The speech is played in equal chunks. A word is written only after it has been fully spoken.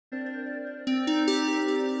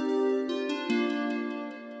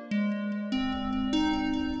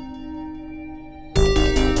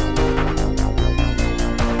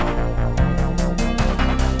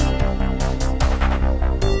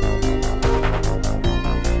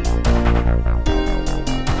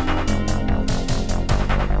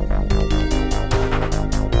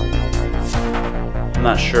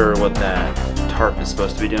not sure what that tarp is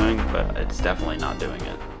supposed to be doing, but it's definitely not doing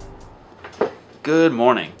it. Good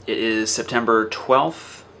morning. It is September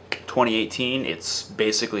 12th, 2018. It's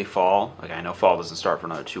basically fall. Like, I know fall doesn't start for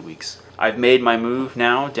another 2 weeks. I've made my move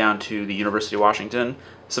now down to the University of Washington.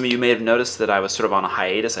 Some of you may have noticed that I was sort of on a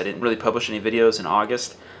hiatus. I didn't really publish any videos in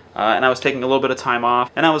August, and I was taking a little bit of time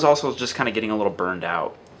off, and I was also just kind of getting a little burned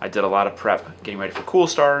out. I did a lot of prep getting ready for Cool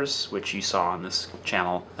Stars, which you saw on this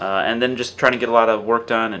channel, and then just trying to get a lot of work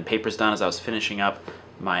done and papers done as I was finishing up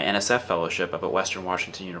my NSF fellowship up at Western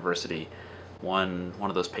Washington University. One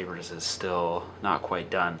of those papers is still not quite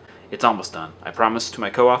done. It's almost done. I promised to my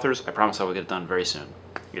co-authors, I promise I will get it done very soon.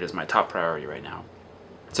 It is my top priority right now.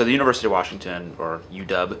 So the University of Washington, or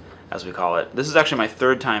UW as we call it, this is actually my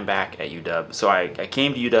third time back at UW. So I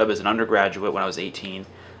came to UW as an undergraduate when I was 18.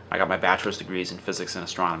 I got my bachelor's degrees in physics and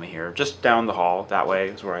astronomy here, just down the hall. That way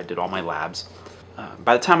is where I did all my labs.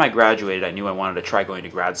 By the time I graduated, I knew I wanted to try going to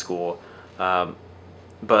grad school.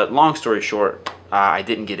 But long story short, I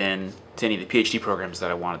didn't get in to any of the PhD programs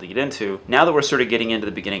that I wanted to get into. Now that we're sort of getting into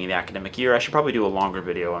the beginning of the academic year, I should probably do a longer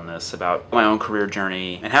video on this about my own career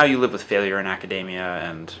journey and how you live with failure in academia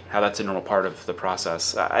and how that's a normal part of the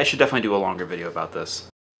process. I should definitely do a longer video about this.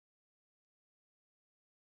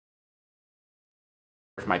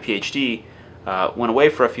 For my PhD, went away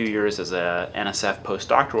for a few years as a NSF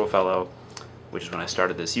postdoctoral fellow, which is when I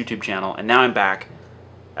started this YouTube channel, and now I'm back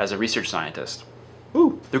as a research scientist.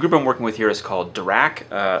 Ooh. The group I'm working with here is called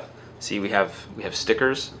DIRAC. See, we have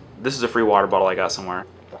stickers. This is a free water bottle I got somewhere.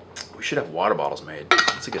 We should have water bottles made.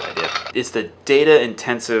 That's a good idea. It's the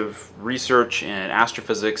data-intensive research in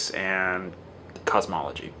astrophysics and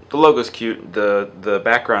cosmology. The logo's cute. The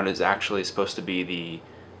background is actually supposed to be the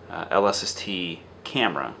LSST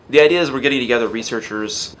camera. The idea is we're getting together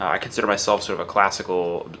researchers. I consider myself sort of a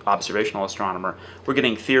classical observational astronomer. We're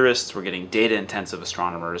getting theorists, we're getting data-intensive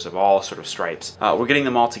astronomers of all sort of stripes. We're getting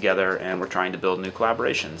them all together and we're trying to build new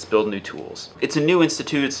collaborations, build new tools. It's a new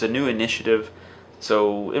institute, it's a new initiative,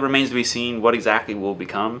 so it remains to be seen what exactly we'll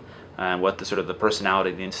become and what the sort of the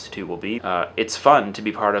personality of the institute will be. It's fun to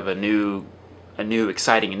be part of a new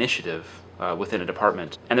exciting initiative within a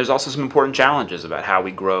department. And there's also some important challenges about how we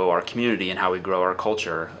grow our community and how we grow our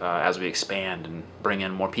culture as we expand and bring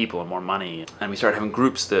in more people and more money. And we start having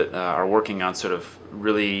groups that are working on sort of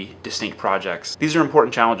really distinct projects. These are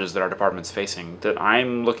important challenges that our department's facing that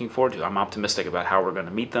I'm looking forward to. I'm optimistic about how we're going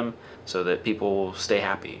to meet them so that people stay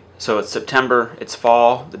happy. So it's September, it's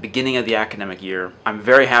fall, the beginning of the academic year. I'm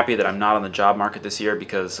very happy that I'm not on the job market this year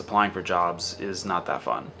because applying for jobs is not that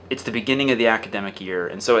fun. It's the beginning of the academic year,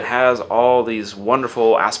 and so it has all these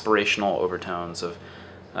wonderful aspirational overtones of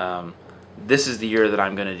this is the year that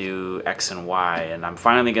I'm going to do X and Y, and I'm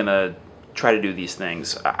finally going to try to do these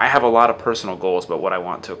things. I have a lot of personal goals about what I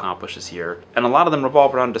want to accomplish this year, and a lot of them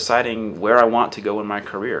revolve around deciding where I want to go in my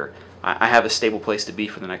career. I have a stable place to be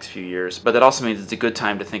for the next few years, but that also means it's a good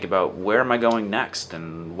time to think about where am I going next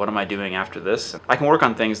and what am I doing after this. I can work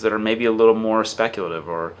on things that are maybe a little more speculative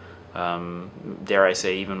or dare I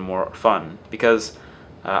say even more fun, because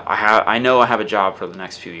I know I have a job for the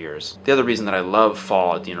next few years. The other reason that I love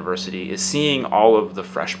fall at the university is seeing all of the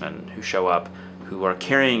freshmen who show up, who are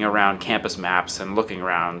carrying around campus maps and looking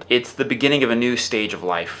around. It's the beginning of a new stage of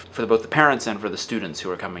life for both the parents and for the students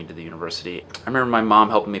who are coming to the university. I remember my mom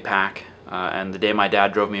helping me pack, and the day my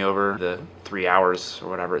dad drove me over, the 3 hours or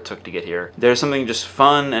whatever it took to get here. There's something just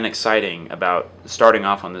fun and exciting about starting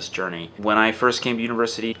off on this journey. When I first came to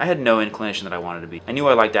university, I had no inclination that I wanted to be. I knew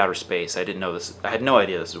I liked outer space. I didn't know this. I had no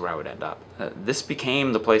idea this is where I would end up. This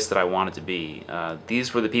became the place that I wanted to be.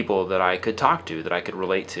 These were the people that I could talk to, that I could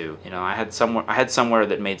relate to. You know, I had somewhere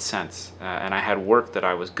that made sense, and I had work that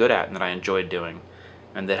I was good at and that I enjoyed doing,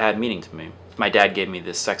 and that had meaning to me. My dad gave me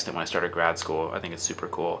this sextant when I started grad school. I think it's super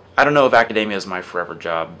cool. I don't know if academia is my forever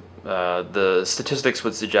job. The statistics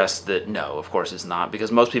would suggest that no, of course it's not,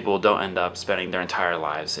 because most people don't end up spending their entire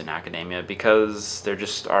lives in academia because there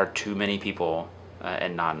just are too many people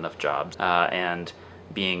and not enough jobs. And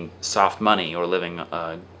being soft money or living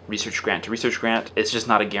research grant to research grant, it's just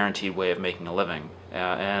not a guaranteed way of making a living.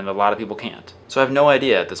 And a lot of people can't. So I have no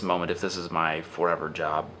idea at this moment if this is my forever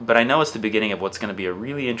job. But I know it's the beginning of what's going to be a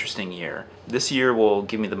really interesting year. This year will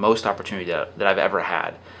give me the most opportunity that I've ever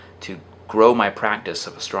had to grow my practice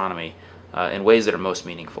of astronomy in ways that are most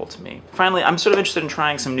meaningful to me. Finally, I'm sort of interested in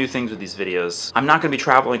trying some new things with these videos. I'm not going to be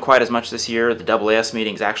traveling quite as much this year. The AAS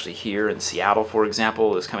meeting is actually here in Seattle, for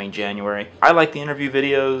example, this coming January. I like the interview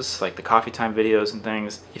videos, like the coffee time videos and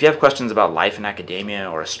things. If you have questions about life in academia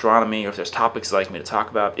or astronomy, or if there's topics you'd like me to talk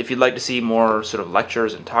about, if you'd like to see more sort of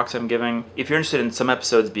lectures and talks I'm giving, if you're interested in some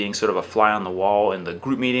episodes being sort of a fly on the wall in the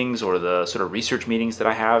group meetings or the sort of research meetings that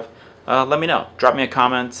I have, let me know. Drop me a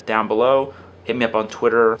comment down below. Hit me up on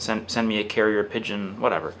Twitter, send me a carrier pigeon,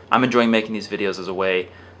 whatever. I'm enjoying making these videos as a way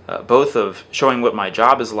both of showing what my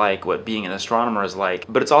job is like, what being an astronomer is like,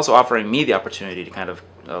 but it's also offering me the opportunity to kind of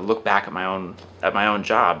look back at my own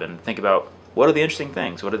job and think about what are the interesting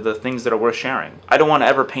things, what are the things that are worth sharing. I don't want to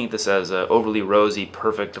ever paint this as an overly rosy,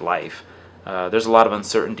 perfect life. There's a lot of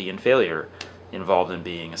uncertainty and failure involved in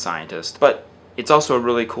being a scientist, but it's also a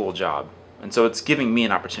really cool job, and so it's giving me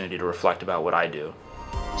an opportunity to reflect about what I do.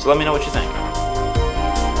 So let me know what you think.